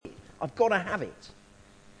I've got to have it.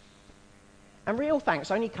 And real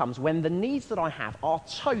thanks only comes when the needs that I have are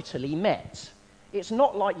totally met. It's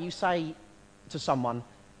not like you say to someone,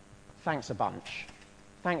 thanks a bunch,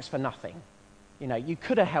 thanks for nothing. You know, you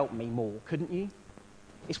could have helped me more, couldn't you?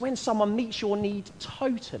 It's when someone meets your need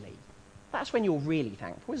totally. That's when you're really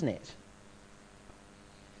thankful, isn't it?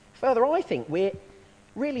 Further, I think we're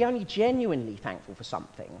really only genuinely thankful for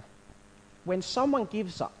something when someone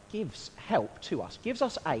gives help to us, gives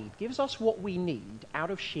us aid, gives us what we need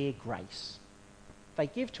out of sheer grace. They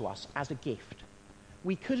give to us as a gift.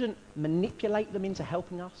 We couldn't manipulate them into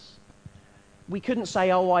helping us. We couldn't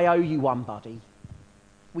say, oh, I owe you one, buddy.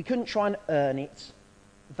 We couldn't try and earn it.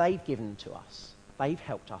 They've given to us. They've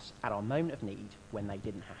helped us at our moment of need when they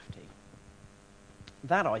didn't have to.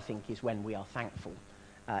 That, I think, is when we are thankful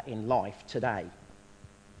in life today.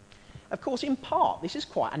 Of course, in part, this is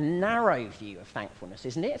quite a narrow view of thankfulness,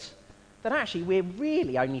 isn't it? That actually we're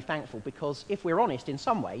really only thankful because, if we're honest, in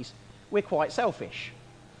some ways, we're quite selfish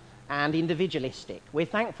and individualistic. We're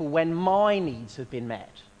thankful when my needs have been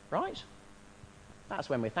met, right? That's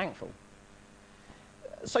when we're thankful.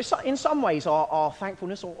 So in some ways, our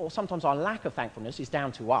thankfulness, or sometimes our lack of thankfulness, is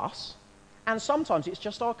down to us, and sometimes it's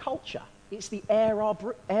just our culture. It's the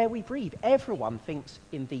air we breathe. Everyone thinks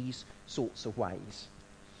in these sorts of ways.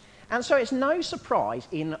 And so it's no surprise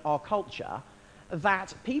in our culture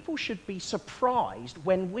that people should be surprised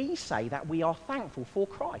when we say that we are thankful for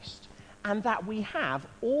Christ and that we have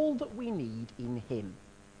all that we need in him.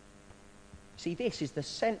 See, this is the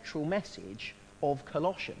central message of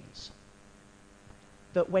Colossians.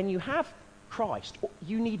 That when you have Christ,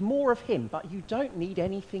 you need more of him, but you don't need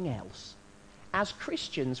anything else. As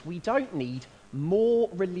Christians, we don't need more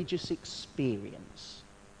religious experience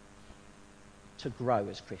to grow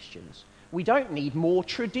as Christians. We don't need more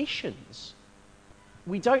traditions.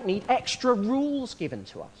 We don't need extra rules given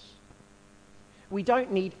to us. We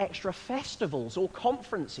don't need extra festivals or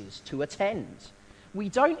conferences to attend. We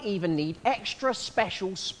don't even need extra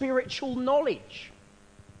special spiritual knowledge.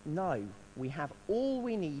 No, we have all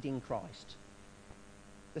we need in Christ.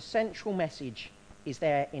 The central message is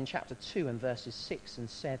there in chapter 2 and verses 6 and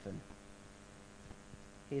 7.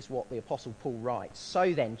 Here's what the Apostle Paul writes.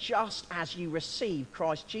 So then, just as you receive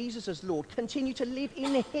Christ Jesus as Lord, continue to live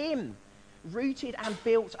in him, rooted and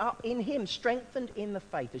built up in him, strengthened in the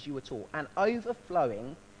faith as you were taught, and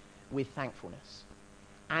overflowing with thankfulness.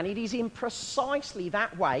 And it is in precisely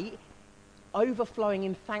that way, overflowing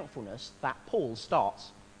in thankfulness, that Paul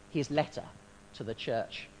starts his letter to the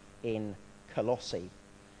church in Colossae.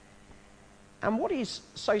 And what is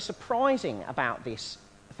so surprising about this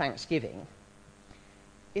thanksgiving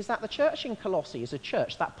is that the church in Colossae is a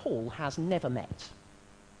church that Paul has never met.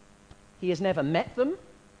 He has never met them.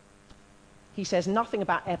 He says nothing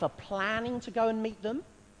about ever planning to go and meet them.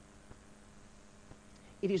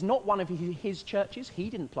 It is not one of his churches. He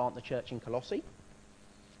didn't plant the church in Colossae.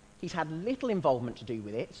 He's had little involvement to do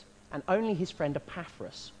with it, and only his friend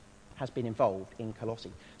Epaphras has been involved in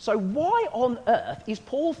Colossae. So why on earth is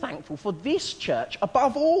Paul thankful for this church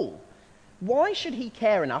above all? Why should he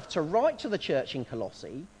care enough to write to the church in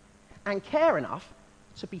Colossae and care enough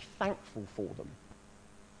to be thankful for them?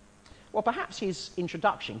 Well, perhaps his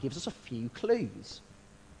introduction gives us a few clues.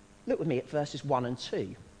 Look with me at verses 1 and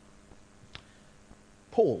 2.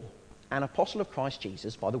 Paul, an apostle of Christ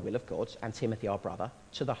Jesus by the will of God, and Timothy our brother,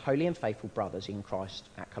 to the holy and faithful brothers in Christ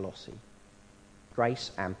at Colossae.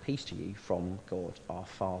 Grace and peace to you from God our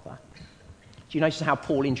Father. Do you notice how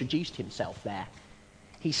Paul introduced himself there?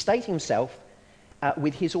 He states himself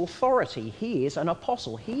with his authority. He is an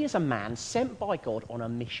apostle. He is a man sent by God on a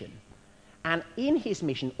mission. And in his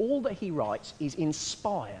mission, all that he writes is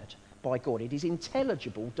inspired by God. It is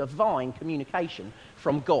intelligible, divine communication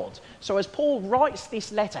from God. So as Paul writes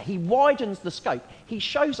this letter, he widens the scope. He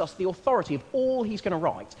shows us the authority of all he's going to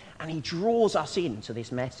write, and he draws us into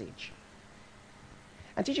this message.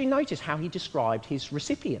 And did you notice how he described his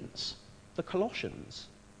recipients, the Colossians?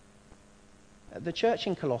 The church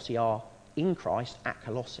in Colossae are in Christ at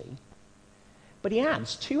Colossae, but he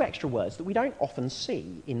adds two extra words that we don't often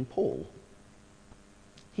see in Paul.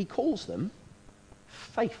 He calls them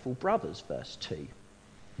faithful brothers, verse 2.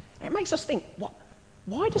 It makes us think,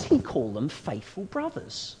 why does he call them faithful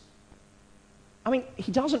brothers? I mean,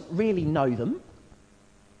 he doesn't really know them,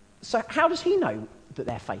 so how does he know that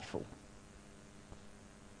they're faithful?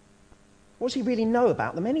 What does he really know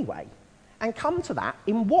about them anyway? And come to that,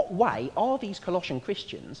 in what way are these Colossian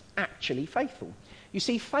Christians actually faithful? You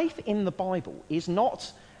see, faith in the Bible is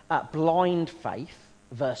not blind faith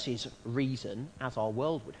versus reason, as our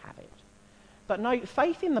world would have it, But no,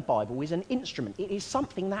 faith in the Bible is an instrument. It is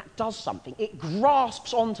something that does something. It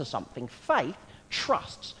grasps onto something. Faith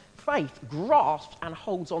trusts. Faith grasps and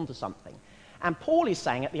holds onto something. And Paul is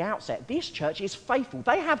saying at the outset, this church is faithful.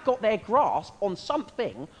 They have got their grasp on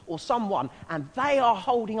something or someone, and they are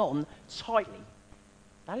holding on tightly.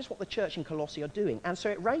 That is what the church in Colossae are doing. And so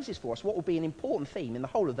it raises for us what will be an important theme in the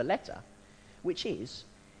whole of the letter, which is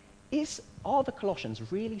are the Colossians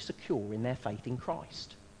really secure in their faith in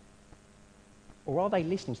Christ? Or are they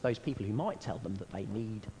listening to those people who might tell them that they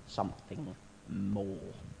need something more?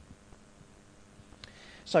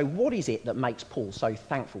 So what is it that makes Paul so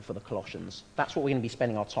thankful for the Colossians? That's what we're going to be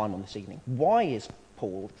spending our time on this evening. Why is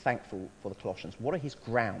Paul thankful for the Colossians? What are his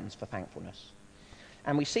grounds for thankfulness?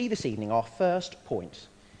 And we see this evening our first point,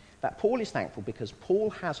 that Paul is thankful because Paul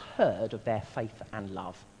has heard of their faith and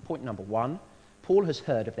love. Point number 1, Paul has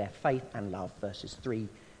heard of their faith and love, verses 3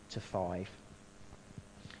 to 5.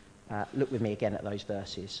 Look with me again at those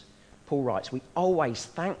verses. Paul writes, we always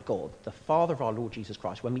thank God, the Father of our Lord Jesus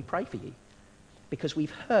Christ, when we pray for you, because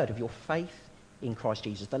we've heard of your faith in Christ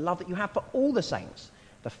Jesus, the love that you have for all the saints,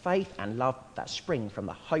 the faith and love that spring from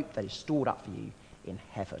the hope that is stored up for you in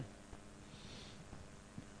heaven.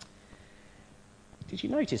 Did you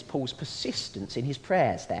notice Paul's persistence in his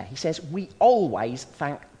prayers there? He says, we always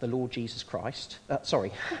thank the Lord Jesus Christ.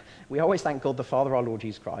 We always thank God, the Father of our Lord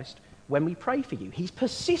Jesus Christ, when we pray for you. He's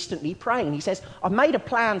persistently praying. He says, I've made a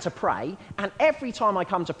plan to pray, and every time I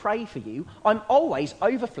come to pray for you, I'm always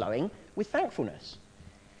overflowing with thankfulness.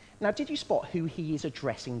 Now, did you spot who he is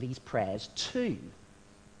addressing these prayers to?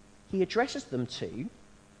 He addresses them to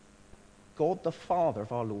God, the Father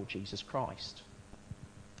of our Lord Jesus Christ.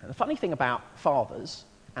 And the funny thing about fathers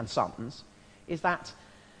and sons is that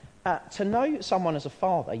to know someone as a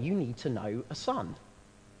father, you need to know a son.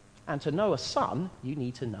 And to know a son, you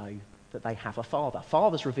need to know that they have a father.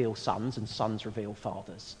 Fathers reveal sons and sons reveal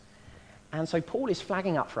fathers. And so Paul is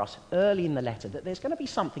flagging up for us early in the letter that there's going to be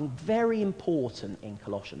something very important in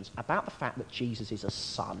Colossians about the fact that Jesus is a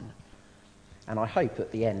son. And I hope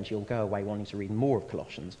at the end you'll go away wanting to read more of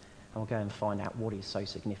Colossians, and we'll go and find out what is so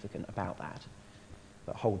significant about that.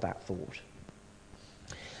 But hold that thought.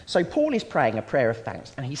 So Paul is praying a prayer of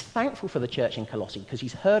thanks, and he's thankful for the church in Colossae because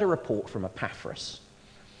he's heard a report from Epaphras.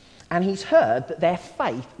 And he's heard that their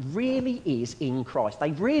faith really is in Christ.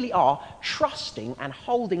 They really are trusting and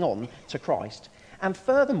holding on to Christ. And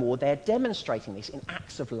furthermore, they're demonstrating this in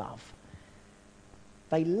acts of love.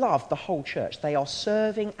 They love the whole church. They are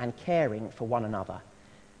serving and caring for one another.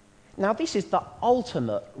 Now, this is the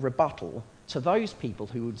ultimate rebuttal to those people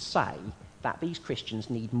who would say that these Christians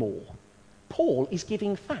need more. Paul is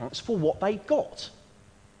giving thanks for what they've got.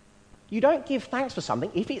 You don't give thanks for something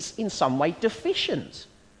if it's in some way deficient.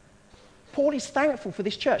 Paul is thankful for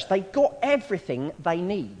this church. They've got everything they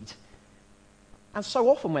need. And so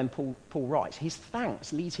often when Paul writes, his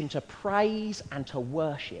thanks leads him to praise and to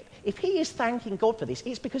worship. If he is thanking God for this,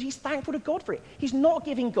 it's because he's thankful to God for it. He's not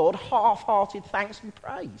giving God half-hearted thanks and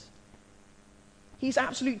praise. He's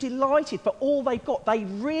absolutely delighted for all they've got. They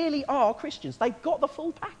really are Christians. They've got the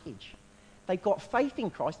full package. They've got faith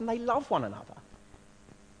in Christ and they love one another.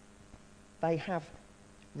 They have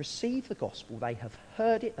received the gospel, they have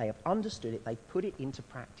heard it, they have understood it, they put it into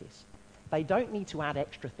practice. They don't need to add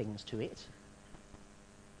extra things to it.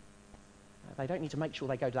 They don't need to make sure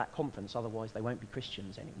they go to that conference, otherwise they won't be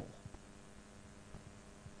Christians anymore.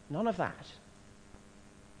 None of that.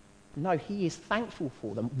 No, he is thankful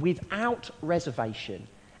for them without reservation.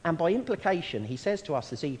 And by implication, he says to us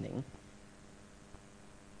this evening,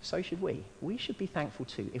 so should we. We should be thankful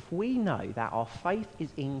too. If we know that our faith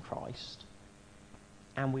is in Christ,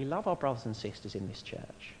 and we love our brothers and sisters in this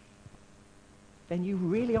church, then you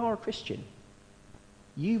really are a Christian.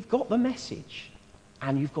 You've got the message,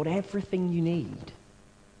 and you've got everything you need.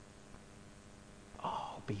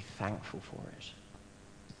 Oh, be thankful for it.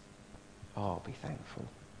 Oh, be thankful.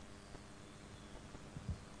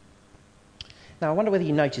 Now, I wonder whether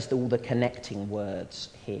you noticed all the connecting words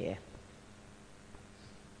here.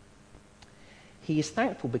 He is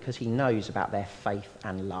thankful because he knows about their faith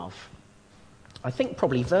and love. I think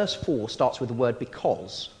probably verse 4 starts with the word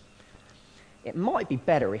because. It might be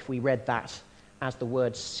better if we read that as the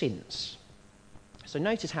word since. So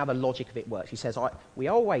notice how the logic of it works. He says, we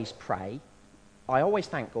always pray, I always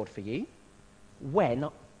thank God for you when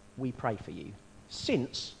we pray for you.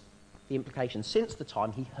 Since, the implication, since the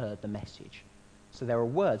time he heard the message. So there are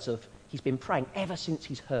words of, he's been praying ever since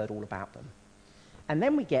he's heard all about them. And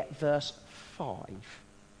then we get verse 5.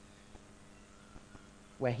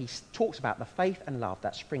 Where he talks about the faith and love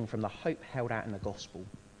that spring from the hope held out in the gospel.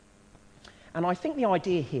 And I think the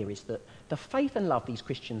idea here is that the faith and love these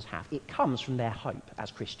Christians have, it comes from their hope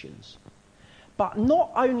as Christians. But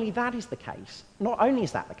not only is that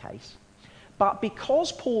the case, but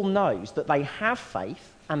because Paul knows that they have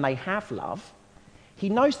faith and they have love, he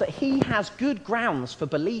knows that he has good grounds for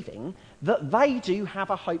believing that they do have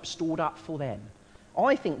a hope stored up for them.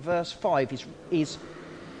 I think verse 5 is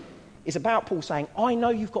about Paul saying, I know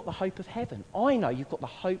you've got the hope of heaven. I know you've got the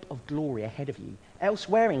hope of glory ahead of you.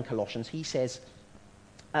 Elsewhere in Colossians, he says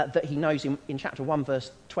that he knows in chapter 1,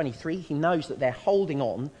 verse 23, he knows that they're holding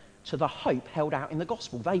on to the hope held out in the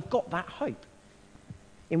gospel. They've got that hope.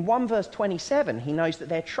 In 1 verse 27, he knows that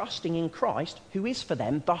they're trusting in Christ, who is for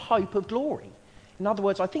them the hope of glory. In other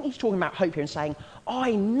words, I think he's talking about hope here and saying,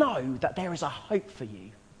 I know that there is a hope for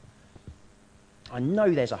you. I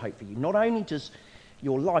know there's a hope for you. Not only does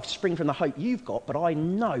your life spring from the hope you've got, but I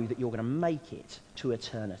know that you're going to make it to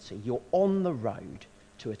eternity. You're on the road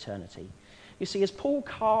to eternity. You see, as Paul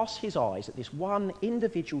casts his eyes at this one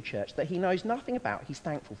individual church that he knows nothing about, he's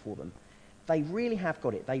thankful for them. They really have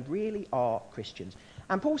got it. They really are Christians.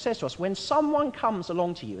 And Paul says to us, when someone comes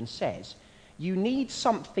along to you and says, you need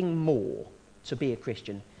something more to be a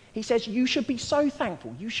Christian, he says you should be so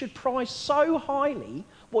thankful. You should prize so highly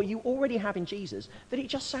what you already have in Jesus that it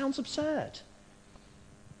just sounds absurd.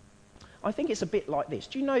 I think it's a bit like this.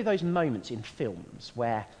 Do you know those moments in films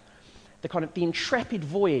where the intrepid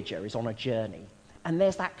voyager is on a journey and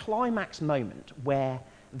there's that climax moment where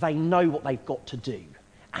they know what they've got to do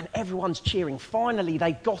and everyone's cheering, finally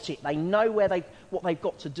they've got it, they know what they've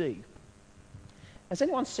got to do. Has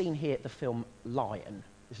anyone seen here the film Lion?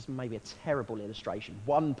 This is maybe a terrible illustration.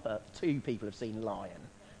 2 people have seen Lion.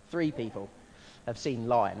 3 people have seen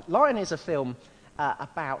Lion. Lion is a film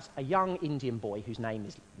about a young Indian boy whose name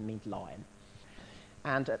means lion.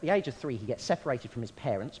 And at the age of 3, he gets separated from his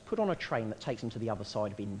parents, put on a train that takes him to the other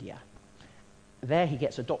side of India. There he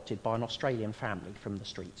gets adopted by an Australian family from the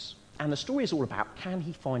streets. And the story is all about, can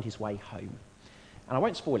he find his way home? And I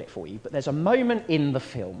won't spoil it for you, but there's a moment in the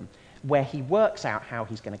film where he works out how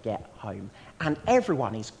he's going to get home. And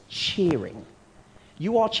everyone is cheering.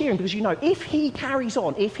 You are cheering because you know, if he carries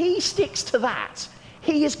on, if he sticks to that,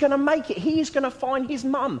 he is going to make it. He is going to find his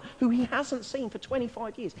mum, who he hasn't seen for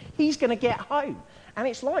 25 years. He's going to get home. And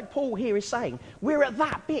it's like Paul here is saying, we're at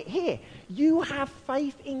that bit here. You have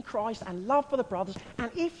faith in Christ and love for the brothers, and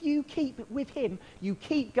if you keep with him, you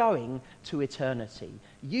keep going to eternity.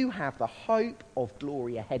 You have the hope of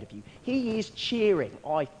glory ahead of you. He is cheering.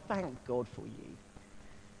 I thank God for you.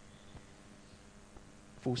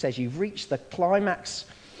 Paul says you've reached the climax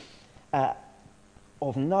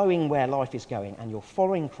of knowing where life is going, and you're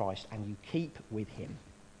following Christ, and you keep with him.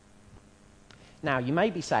 Now, you may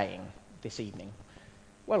be saying this evening,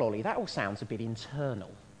 well, Ollie, that all sounds a bit internal.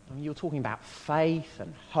 I mean, you're talking about faith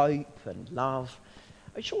and hope and love.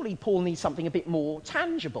 Surely Paul needs something a bit more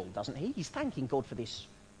tangible, doesn't he? He's thanking God for this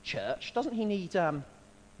church. Doesn't he need a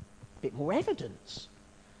bit more evidence?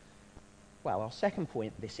 Well, our second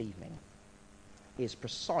point this evening is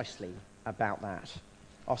precisely about that.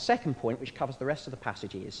 Our second point, which covers the rest of the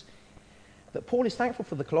passage, is that Paul is thankful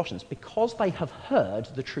for the Colossians because they have heard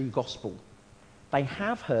the true gospel. They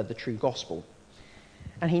have heard the true gospel.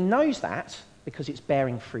 And he knows that because it's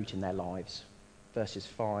bearing fruit in their lives. Verses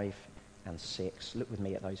 5 and 6. Look with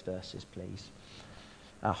me at those verses, please.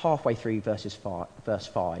 Halfway through verse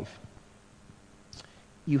 5.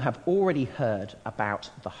 You have already heard about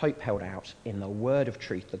the hope held out in the word of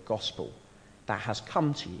truth, the gospel, that has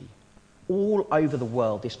come to you. All over the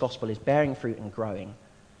world, this gospel is bearing fruit and growing,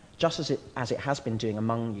 just as it has been doing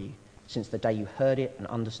among you since the day you heard it and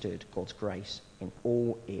understood God's grace in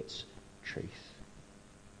all its truth.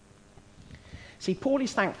 See, Paul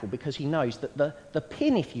is thankful because he knows that the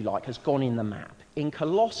pin, if you like, has gone in the map. In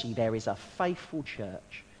Colossae, there is a faithful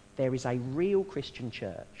church. There is a real Christian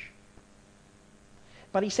church.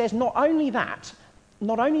 But he says not only that,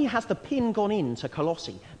 not only has the pin gone into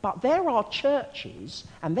Colossae, but there are churches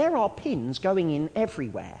and there are pins going in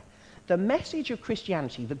everywhere. The message of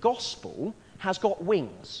Christianity, the gospel, has got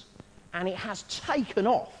wings and it has taken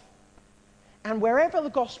off. And wherever the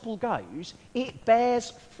gospel goes, it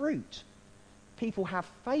bears fruit. People have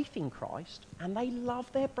faith in Christ and they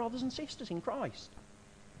love their brothers and sisters in Christ.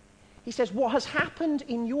 He says what has happened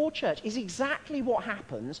in your church is exactly what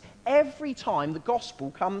happens every time the gospel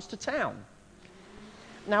comes to town.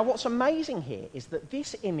 Now, what's amazing here is that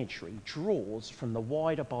this imagery draws from the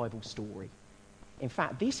wider Bible story. In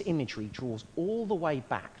fact, this imagery draws all the way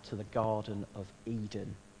back to the Garden of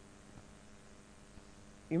Eden.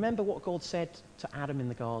 You remember what God said to Adam in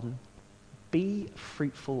the garden? Be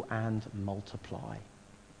fruitful and multiply.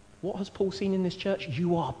 What has Paul seen in this church?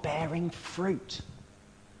 You are bearing fruit.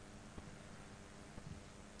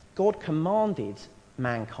 God commanded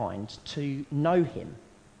mankind to know him,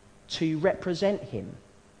 to represent him,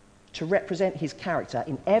 to represent his character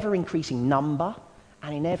in ever-increasing number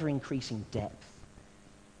and in ever-increasing depth.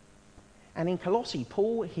 And in Colossae,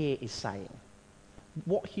 Paul here is saying,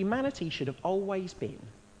 what humanity should have always been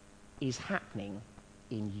is happening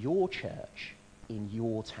in your church, in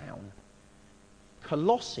your town.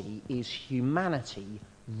 Colossae is humanity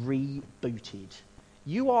rebooted.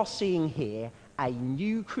 You are seeing here a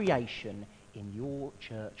new creation in your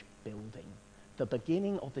church building. The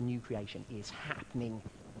beginning of the new creation is happening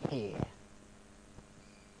here.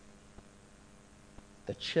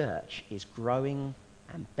 The church is growing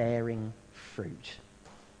and bearing fruit.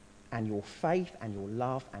 And your faith and your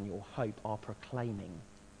love and your hope are proclaiming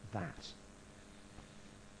that.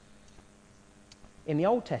 In the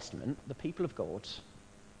Old Testament, the people of God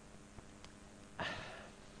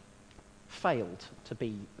failed to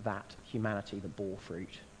be that humanity that bore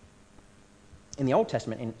fruit. In the Old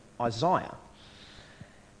Testament, in Isaiah,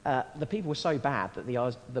 the people were so bad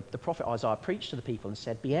that the prophet Isaiah preached to the people and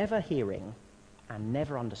said, "Be ever hearing and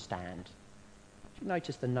never understand." If you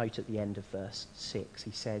notice the note at the end of verse 6,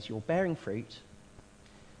 he says, "You're bearing fruit,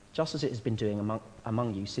 just as it has been doing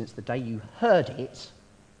among you since the day you heard it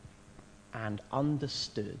and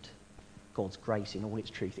understood God's grace in all its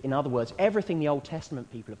truth." In other words, everything the Old Testament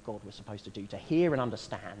people of God were supposed to do, to hear and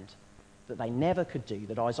understand, that they never could do,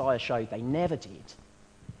 that Isaiah showed they never did,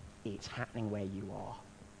 it's happening where you are.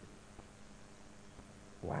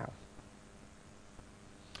 Wow.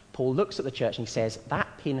 Paul looks at the church and he says, that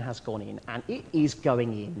pin has gone in, and it is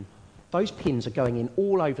going in. Those pins are going in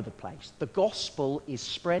all over the place. The gospel is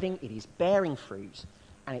spreading, it is bearing fruit,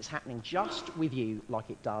 and it's happening just with you like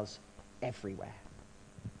it does everywhere.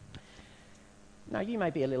 Now, you may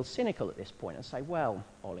be a little cynical at this point and say, well,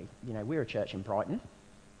 Ollie, we're a church in Brighton,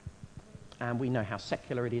 and we know how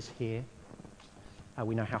secular it is here.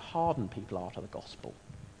 We know how hardened people are to the gospel.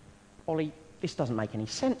 Ollie, this doesn't make any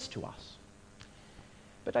sense to us.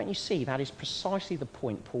 But don't you see, that is precisely the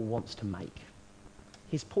point Paul wants to make.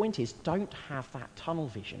 His point is, don't have that tunnel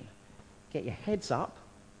vision. Get your heads up,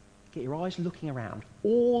 get your eyes looking around.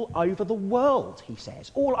 All over the world, he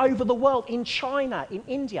says. All over the world, in China, in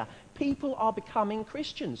India, people are becoming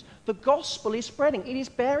Christians. The gospel is spreading. It is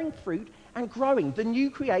bearing fruit and growing. The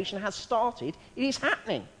new creation has started. It is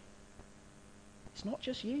happening. It's not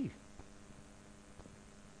just you.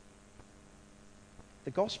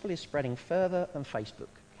 The gospel is spreading further than Facebook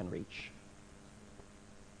can reach.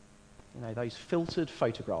 Those filtered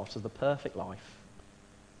photographs of the perfect life.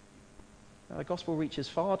 Now, the gospel reaches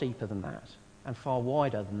far deeper than that and far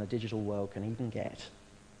wider than the digital world can even get.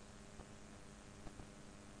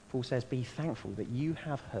 Paul says, be thankful that you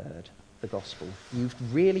have heard the gospel. You've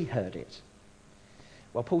really heard it.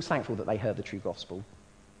 Well, Paul's thankful that they heard the true gospel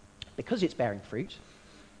because it's bearing fruit.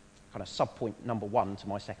 Kind of sub-point number one to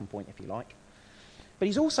my second point, if you like. But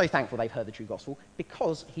he's also thankful they've heard the true gospel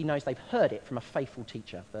because he knows they've heard it from a faithful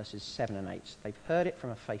teacher, verses 7 and 8. They've heard it from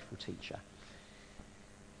a faithful teacher.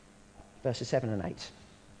 Verses 7 and 8.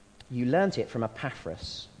 You learnt it from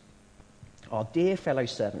Epaphras, our dear fellow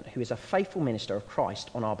servant, who is a faithful minister of Christ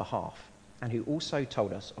on our behalf, and who also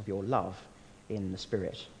told us of your love in the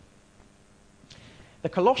Spirit. The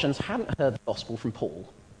Colossians hadn't heard the gospel from Paul,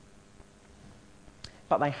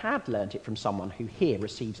 but they had learnt it from someone who here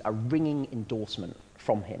receives a ringing endorsement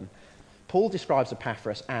from him. Paul describes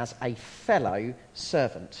Epaphras as a fellow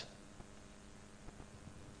servant.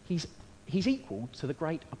 He's equal to the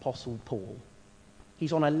great apostle Paul.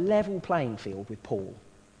 He's on a level playing field with Paul.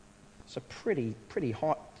 It's a pretty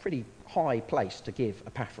high place to give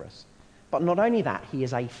Epaphras. But not only that, he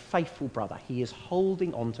is a faithful brother. He is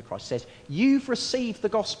holding on to Christ. He says, you've received the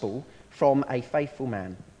gospel from a faithful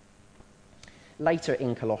man. Later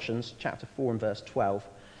in Colossians, chapter 4 and verse 12,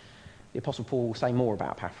 the Apostle Paul will say more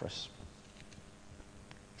about Epaphras.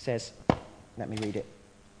 He says, let me read it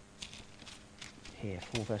here,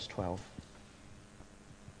 4 verse 12.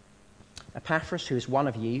 Epaphras, who is one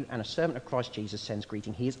of you and a servant of Christ Jesus, sends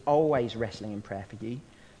greeting. He is always wrestling in prayer for you,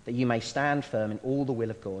 that you may stand firm in all the will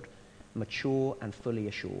of God, mature and fully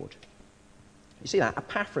assured. You see that?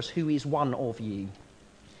 Epaphras, who is one of you.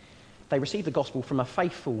 They received the gospel from a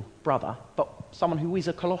faithful brother, but someone who is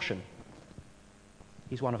a Colossian.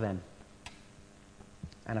 He's one of them.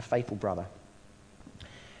 And a faithful brother.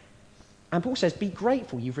 And Paul says, be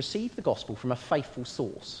grateful you've received the gospel from a faithful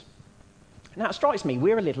source. Now, it strikes me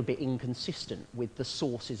we're a little bit inconsistent with the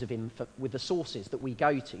sources that we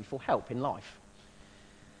go to for help in life.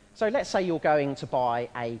 So let's say you're going to buy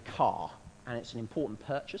a car, and it's an important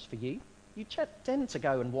purchase for you, you tend to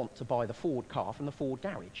go and want to buy the Ford car from the Ford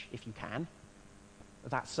garage, if you can.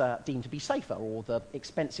 That's deemed to be safer, or the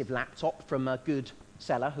expensive laptop from a good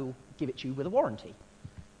seller who'll give it to you with a warranty.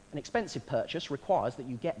 An expensive purchase requires that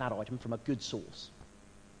you get that item from a good source.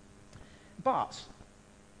 But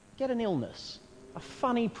get an illness, a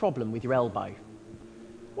funny problem with your elbow.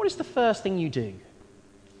 What is the first thing you do?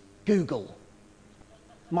 Google.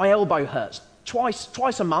 My elbow hurts.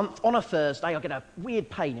 Twice a month, on a Thursday, I get a weird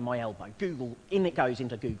pain in my elbow. Google, in it goes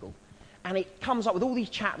into Google. And it comes up with all these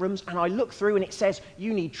chat rooms, and I look through and it says,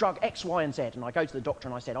 you need drug X, Y, and Z. And I go to the doctor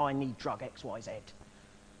and I said, I need drug X, Y, Z.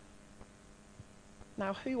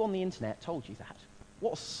 Now, who on the internet told you that?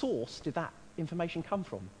 What source did that information come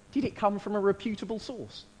from? Did it come from a reputable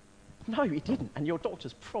source? No, it didn't. And your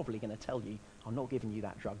doctor's probably going to tell you, I'm not giving you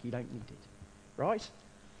that drug, you don't need it. Right?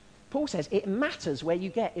 Paul says it matters where you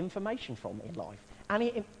get information from in life. And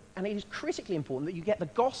it is critically important that you get the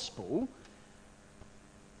gospel,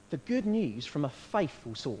 the good news, from a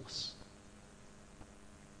faithful source.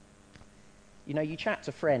 You know, you chat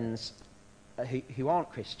to friends who aren't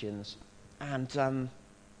Christians, and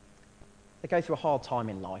they go through a hard time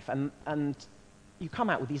in life, and you come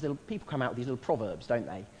out with these people come out with these little proverbs, don't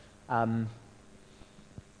they?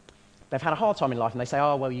 They've had a hard time in life, and they say,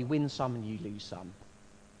 oh, well, you win some and you lose some.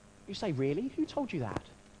 You say, really? Who told you that?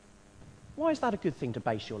 Why is that a good thing to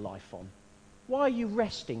base your life on? Why are you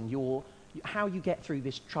resting how you get through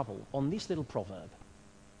this trouble on this little proverb?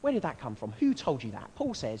 Where did that come from? Who told you that?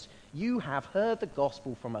 Paul says, you have heard the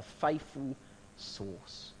gospel from a faithful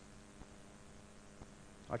source.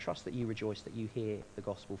 I trust that you rejoice that you hear the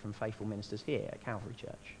gospel from faithful ministers here at Calvary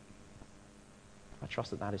Church. I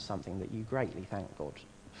trust that that is something that you greatly thank God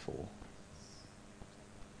for.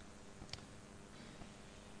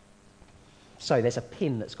 So there's a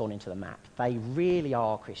pin that's gone into the map. They really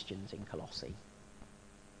are Christians in Colossae.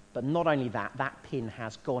 But not only that, that pin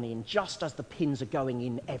has gone in just as the pins are going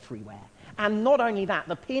in everywhere. And not only that,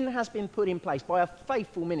 the pin has been put in place by a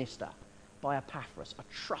faithful minister, by Epaphras, a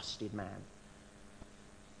trusted man.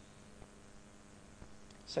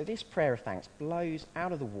 So this prayer of thanks blows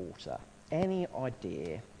out of the water any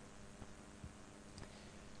idea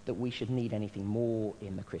that we should need anything more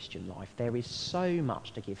in the Christian life. There is so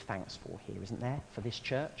much to give thanks for here, isn't there, for this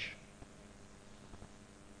church?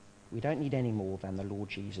 We don't need any more than the Lord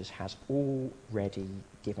Jesus has already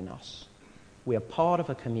given us. We are part of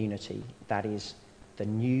a community that is the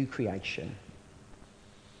new creation.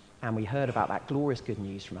 And we heard about that glorious good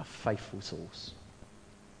news from a faithful source.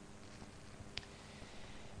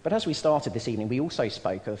 But as we started this evening, we also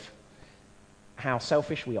spoke of how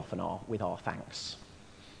selfish we often are with our thanks.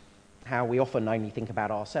 How we often only think about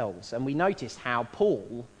ourselves. And we noticed how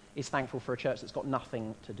Paul is thankful for a church that's got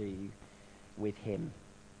nothing to do with him.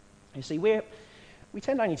 You see, we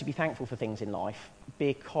tend only to be thankful for things in life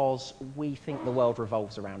because we think the world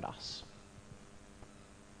revolves around us.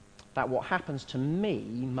 That what happens to me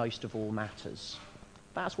most of all matters.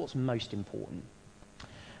 That's what's most important.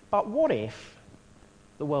 But what if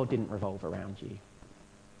the world didn't revolve around you?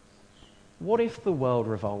 What if the world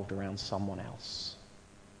revolved around someone else?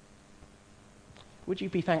 Would you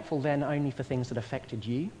be thankful then only for things that affected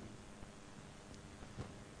you?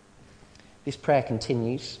 This prayer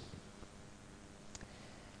continues.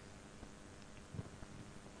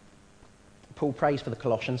 Paul prays for the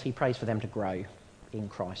Colossians. He prays for them to grow in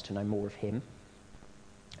Christ, to know more of him.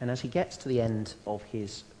 And as he gets to the end of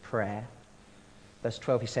his prayer, verse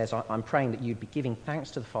 12, he says, I'm praying that you'd be giving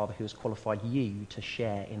thanks to the Father who has qualified you to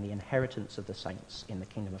share in the inheritance of the saints in the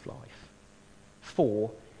kingdom of life.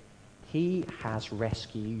 For he has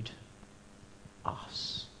rescued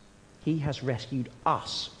us. He has rescued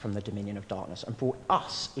us from the dominion of darkness and brought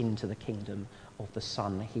us into the kingdom of the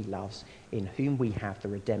Son he loves, in whom we have the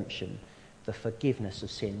redemption, the forgiveness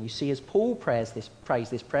of sin. You see, as Paul prays this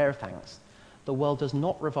prayer of thanks, the world does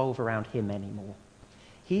not revolve around him anymore.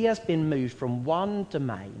 He has been moved from one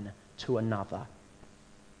domain to another.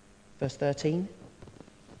 Verse 13,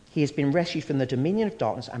 he has been rescued from the dominion of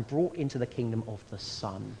darkness and brought into the kingdom of the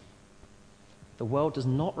Son. The world does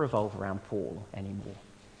not revolve around Paul anymore.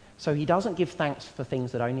 So he doesn't give thanks for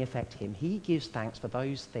things that only affect him. He gives thanks for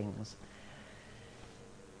those things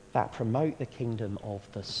that promote the kingdom of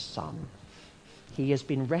the Son. He has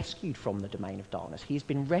been rescued from the domain of darkness. He has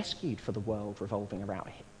been rescued for the world revolving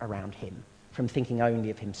around him, from thinking only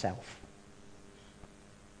of himself.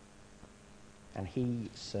 And he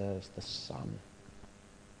serves the Son.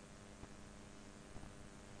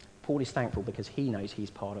 Paul is thankful because he knows he's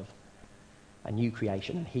part of a new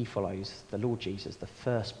creation, and he follows the Lord Jesus, the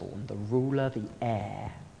firstborn, the ruler, the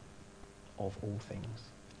heir of all things.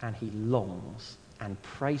 And he longs and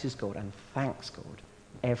praises God and thanks God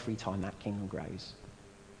every time that kingdom grows.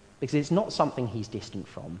 Because it's not something he's distant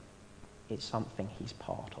from, it's something he's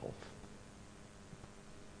part of.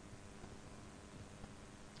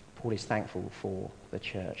 Paul is thankful for the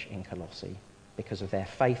church in Colossae because of their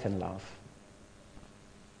faith and love,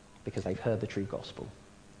 because they've heard the true gospel,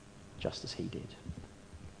 just as he did.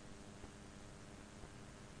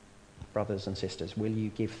 Brothers and sisters, will you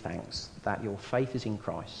give thanks that your faith is in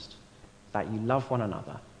Christ, that you love one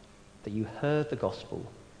another, that you heard the gospel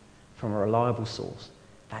from a reliable source,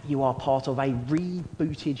 that you are part of a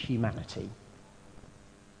rebooted humanity,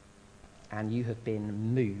 and you have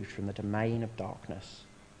been moved from the domain of darkness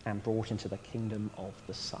and brought into the kingdom of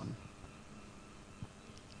the Son.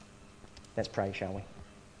 Let's pray, shall we?